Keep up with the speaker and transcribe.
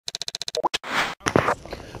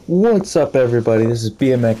What's up, everybody? This is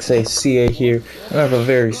BMXACA here, and I have a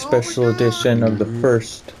very special edition of the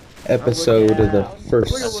first episode of the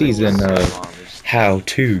first season of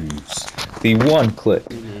How-Tos, the one-click.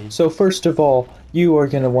 So first of all, you are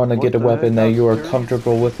going to want to get a weapon that you are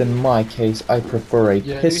comfortable with. In my case, I prefer a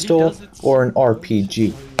pistol or an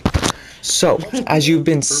RPG. So, as you've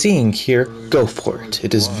been seeing here, go for it.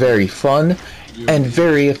 It is very fun and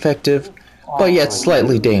very effective, but yet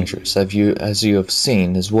slightly dangerous, as you have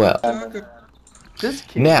seen as well.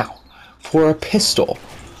 Now, for a pistol,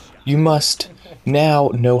 you must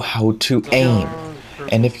now know how to aim.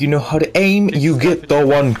 And if you know how to aim, you get the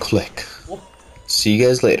one click. See you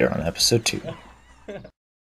guys later on episode 2.